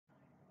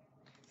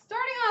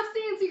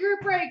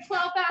group break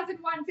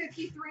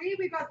 12,153.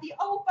 We've got the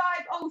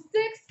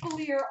 0506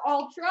 Fleer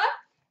Ultra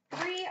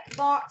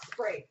 3-box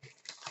break.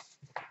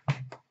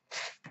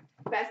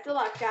 Best of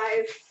luck,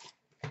 guys.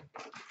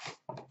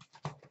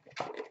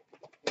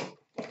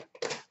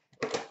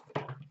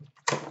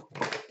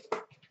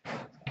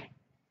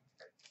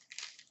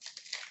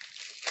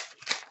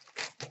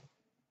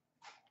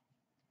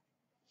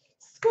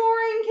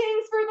 Scoring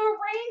Kings for the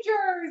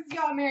Rangers,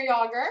 Jaromir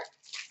Jagr.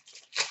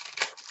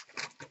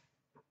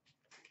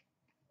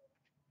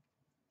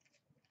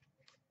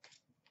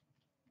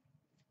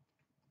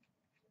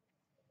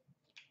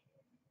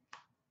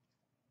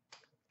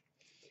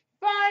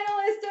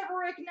 Finalist of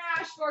Rick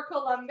Nash for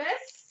Columbus.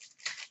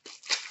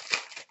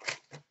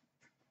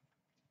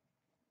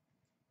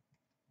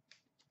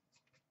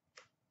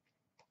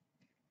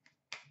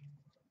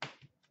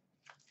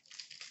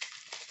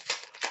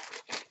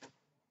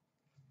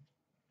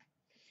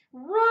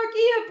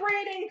 Rookie of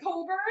Braden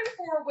Coburn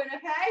for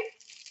Winnipeg.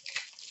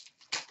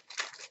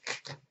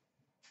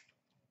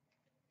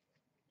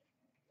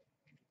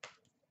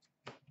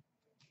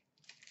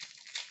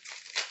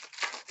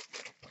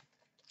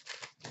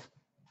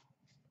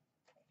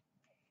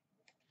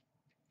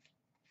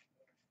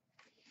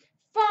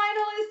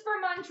 Finalist for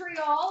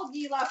Montreal,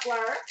 Guy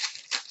Lafleur.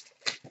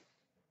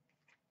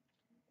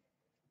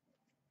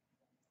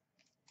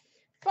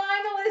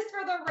 Finalist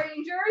for the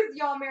Rangers,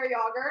 Jaromir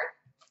Jagr.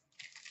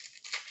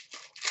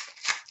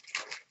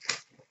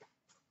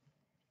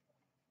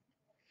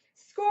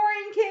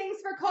 Scoring Kings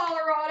for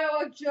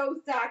Colorado of Joe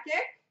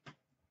Sakic.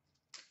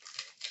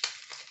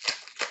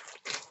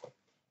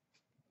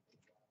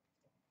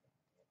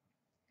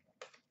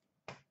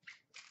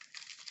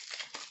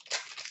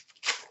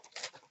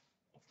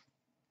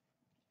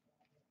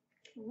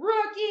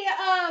 Rookie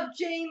of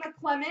Jay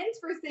McClement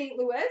for St.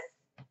 Louis.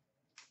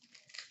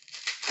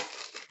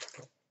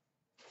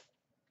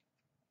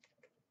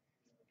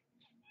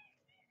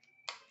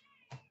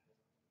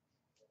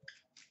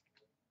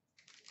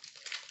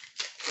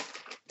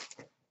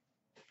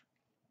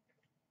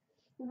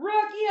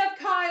 Rookie of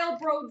Kyle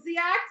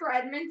Brodziak for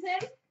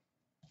Edmonton.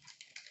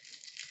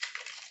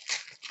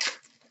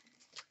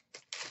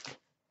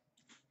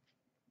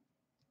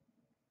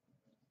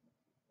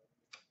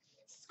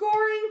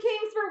 Scoring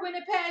Kings for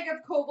Winnipeg of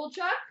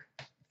Kovalchuk.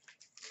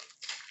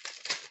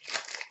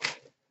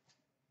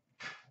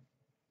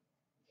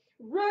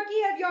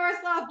 Rookie of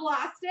Yaroslav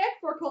Blastic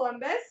for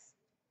Columbus.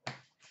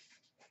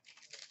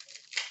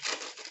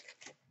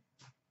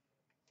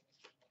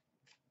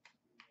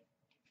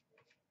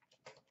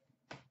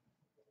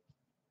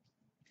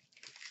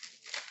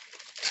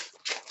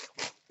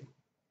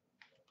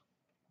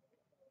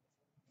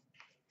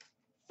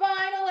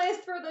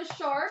 Finalist for the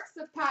Sharks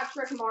of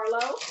Patrick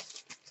Marleau.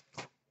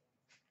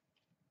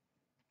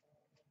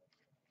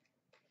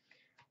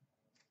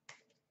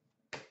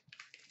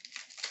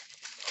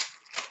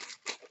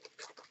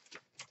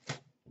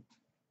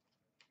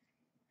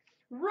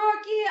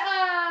 Rookie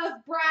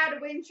of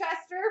Brad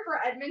Winchester for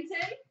Edmonton.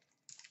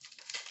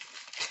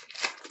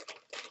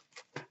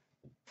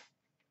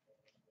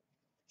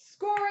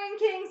 Scoring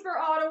Kings for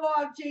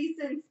Ottawa of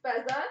Jason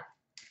Spezza.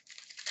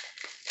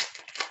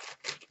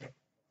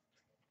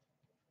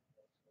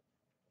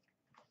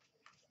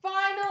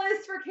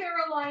 Finalist for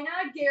Carolina,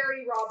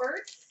 Gary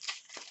Roberts.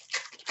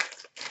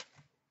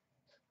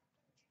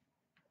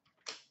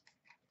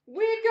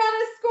 We've got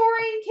a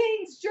Scoring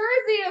Kings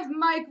jersey of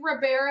Mike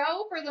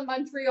Ribeiro for the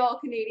Montreal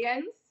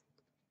Canadiens.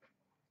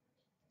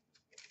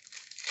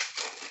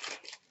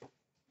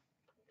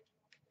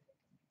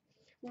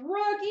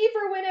 Rookie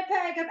for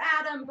Winnipeg of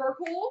Adam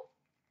Burkholz.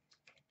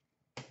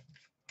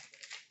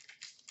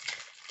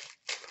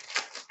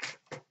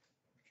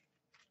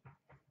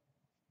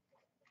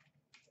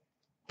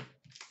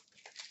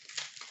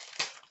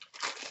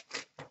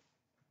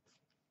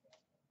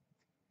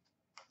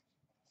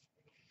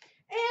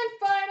 And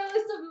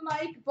finalist of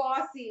Mike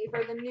Bossy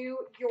for the New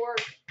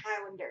York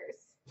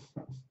Islanders.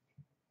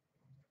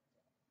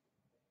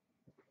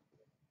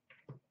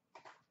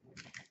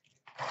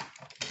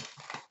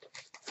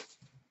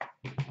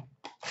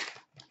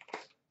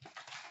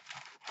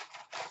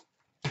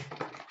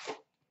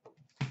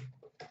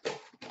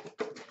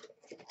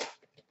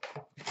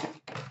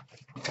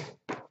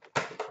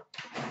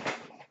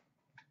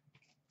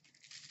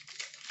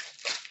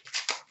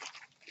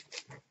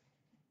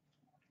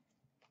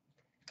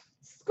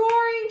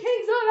 Scoring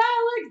Kings of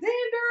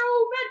Alexander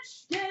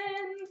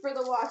Ovechkin for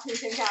the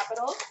Washington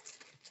Capitals.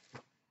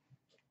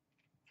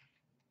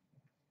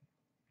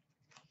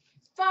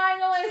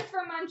 Finalist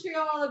for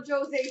Montreal of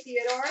Jose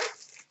Theodore.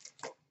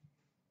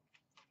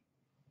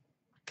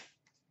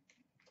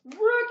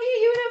 Rookie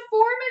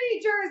uniformity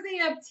jersey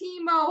of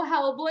Timo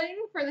Helbling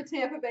for the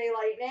Tampa Bay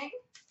Lightning.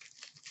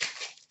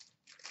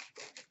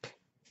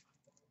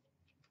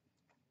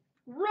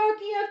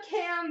 Rookie of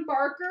Cam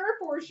Barker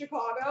for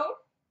Chicago.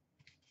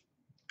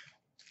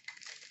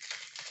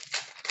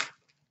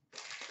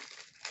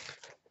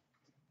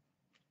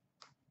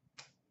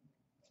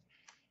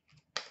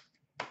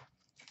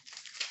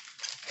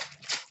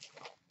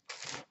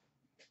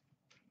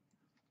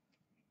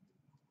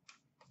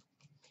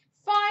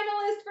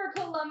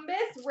 for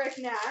Columbus, Rick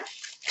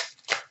Nash.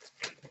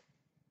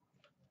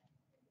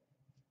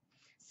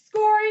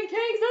 Scoring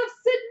Kings of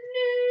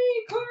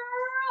Sidney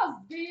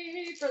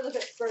Crosby for the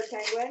Pittsburgh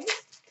Penguins.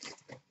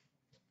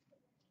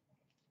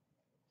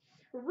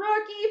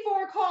 Rookie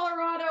for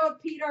Colorado,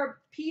 Peter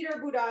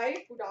Budaj.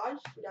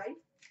 I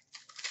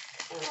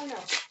don't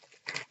know.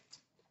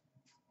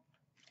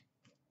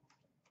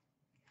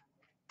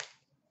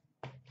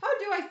 How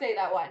do I say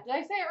that one? Did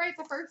I say it right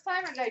the first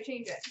time, or did I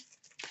change it?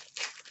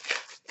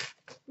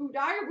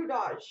 Budaj or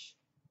Budaj?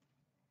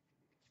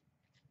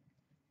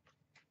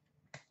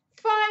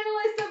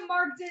 Finalist of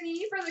Mark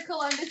Denis for the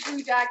Columbus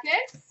Blue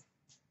Jackets.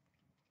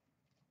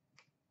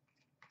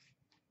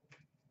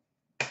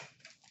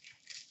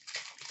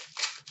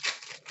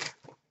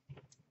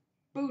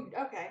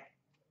 Okay.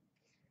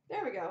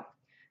 There we go.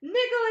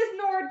 Nicholas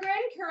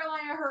Nordgren,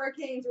 Carolina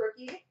Hurricanes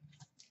rookie.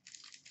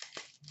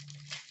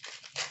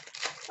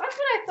 That's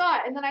what I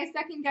thought, and then I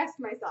second guessed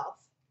myself.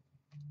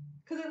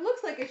 Because it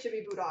looks like it should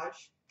be Budaj.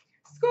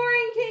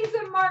 Scoring Kings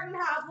of Martin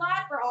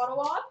Havlat for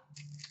Ottawa.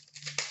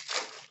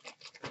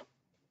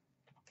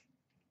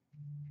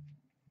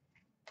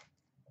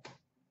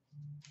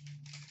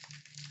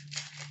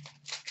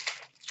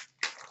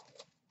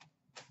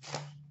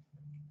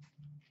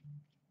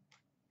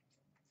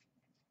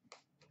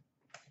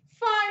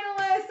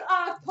 Finalist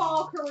of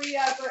Paul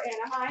Kariya for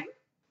Anaheim.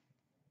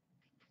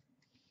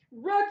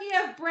 Rookie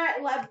of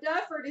Brett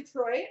Lebda for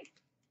Detroit.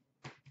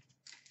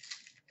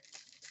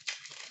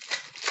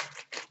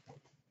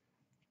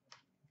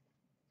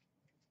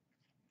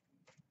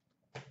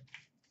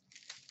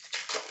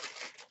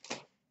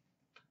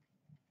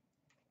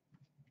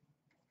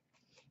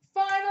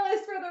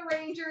 Finalist for the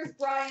Rangers,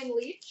 Brian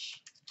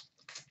Leetch.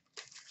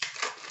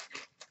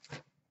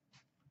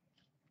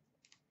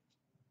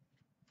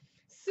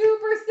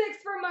 Super 6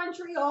 for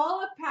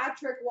Montreal of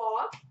Patrick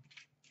Waugh.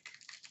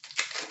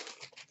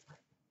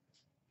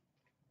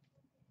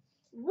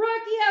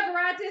 Rookie of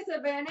Ratis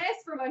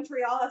Avanis for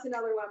Montreal. That's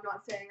another one I'm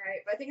not saying right,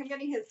 but I think I'm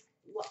getting his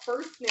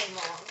first name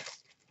wrong.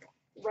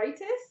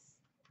 Ratis?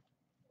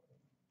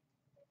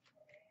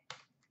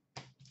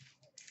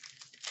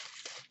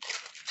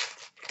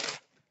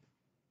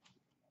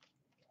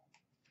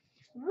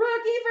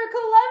 Rookie for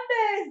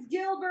Columbus,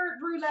 Gilbert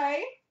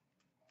Brule.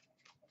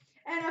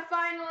 And a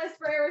finalist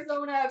for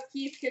Arizona of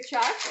Keith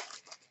Tkachuk.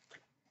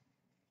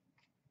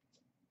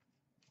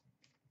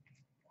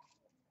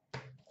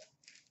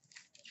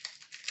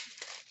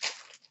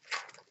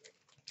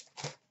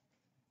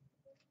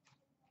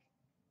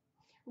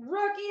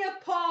 Rookie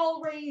of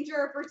Paul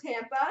Ranger for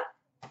Tampa.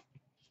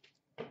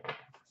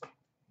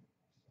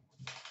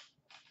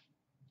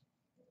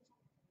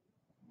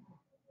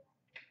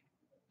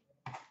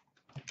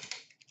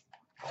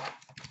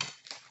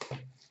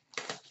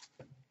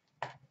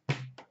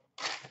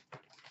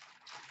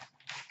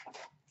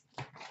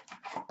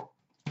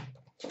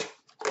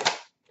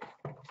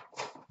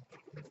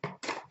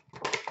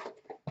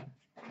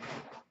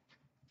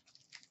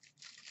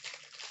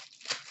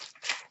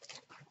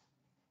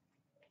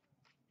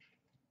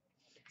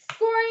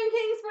 Scoring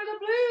Kings for the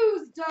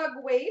Blues,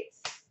 Doug Waits.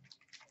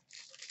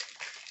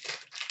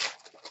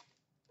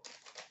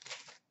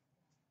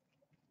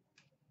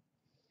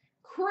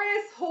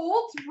 Chris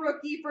Holt,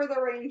 rookie for the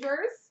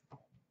Rangers.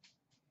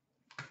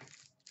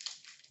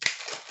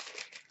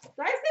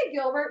 Did I say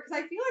Gilbert?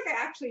 Because I feel like I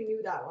actually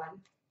knew that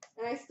one.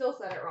 And I still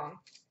said it wrong.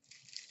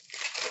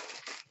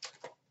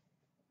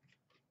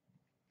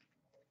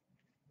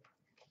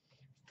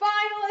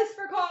 Finalist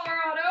for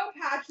Colorado,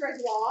 Patrick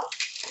Waugh.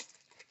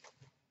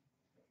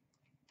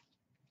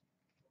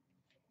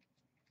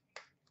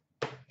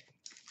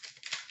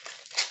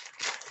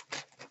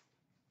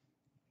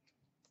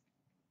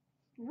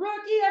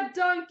 Rookie of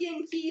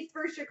Duncan Keith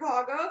for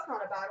Chicago. It's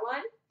not a bad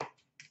one.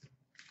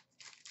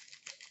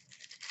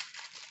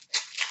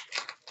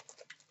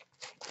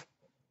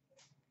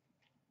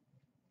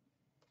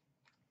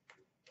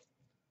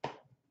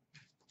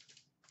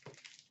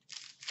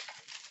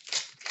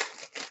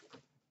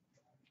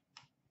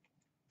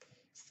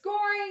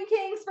 Scoring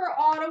Kings for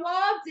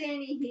Ottawa,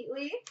 Danny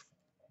Heatley.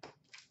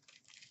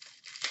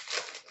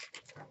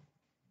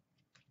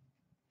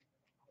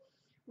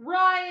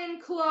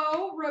 Ryan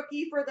Clough,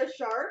 rookie for the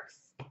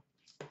Sharks.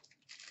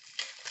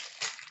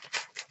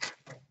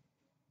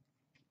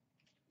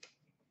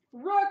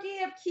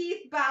 Rookie of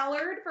Keith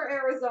Ballard for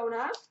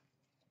Arizona.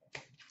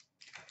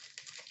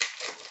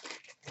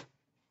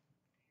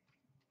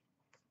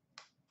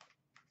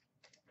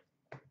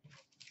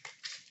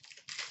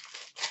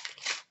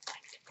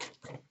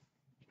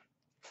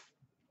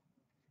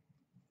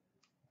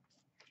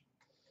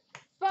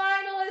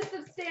 Finalist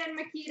of Stan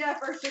Mikita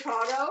for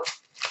Chicago.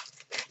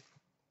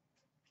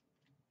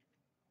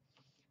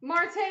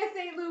 Martin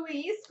St.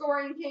 Louis,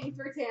 scoring King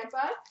for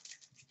Tampa.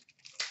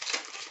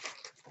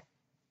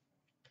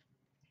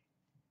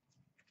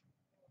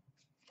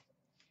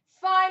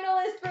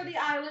 Finalist for the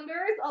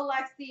Islanders,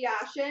 Alexei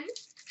Yashin.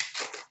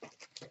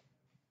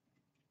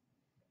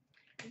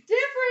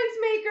 Difference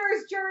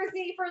Makers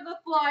jersey for the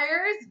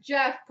Flyers,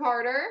 Jeff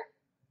Carter.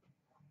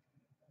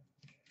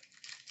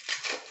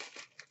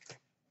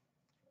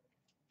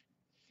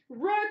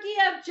 Rookie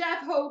of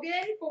Jeff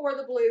Hogan for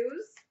the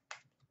Blues.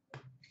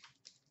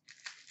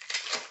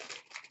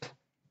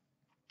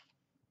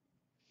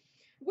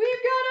 We've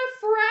got a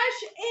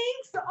fresh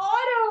inks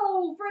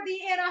auto for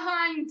the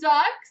Anaheim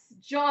Ducks,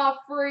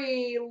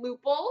 Joffrey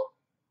Lupul.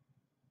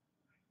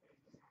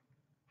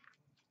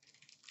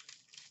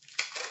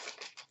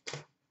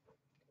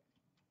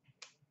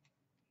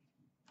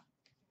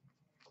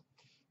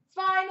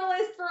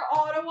 Finalist for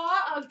Ottawa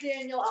of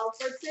Daniel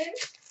Alfredson.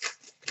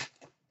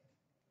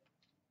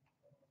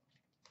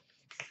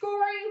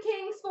 Scoring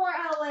Kings for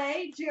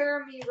LA,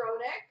 Jeremy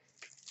Roenick.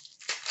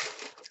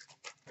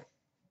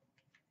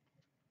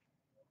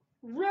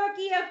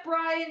 Rookie of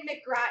Brian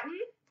McGrattan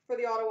for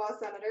the Ottawa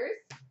Senators.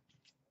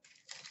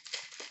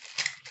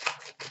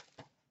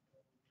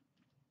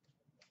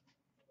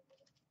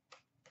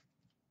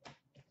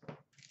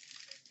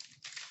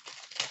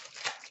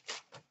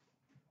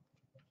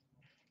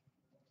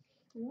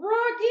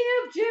 Rookie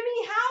of Jimmy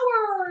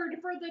Howard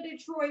for the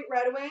Detroit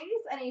Red Wings.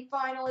 And a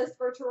finalist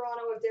for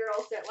Toronto of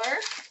Daryl Sittler.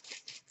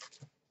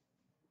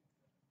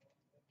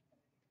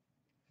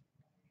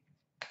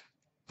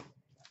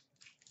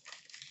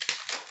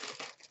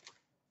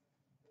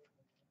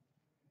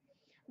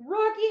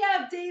 Rookie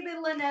of David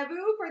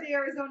Lenevu for the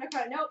Arizona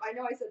Cut. Nope, I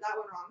know I said that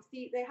one wrong.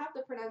 See, they have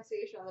the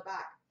pronunciation on the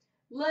back.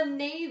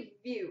 Lenevu.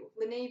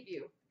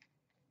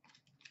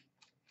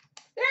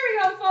 There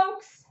we go,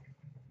 folks.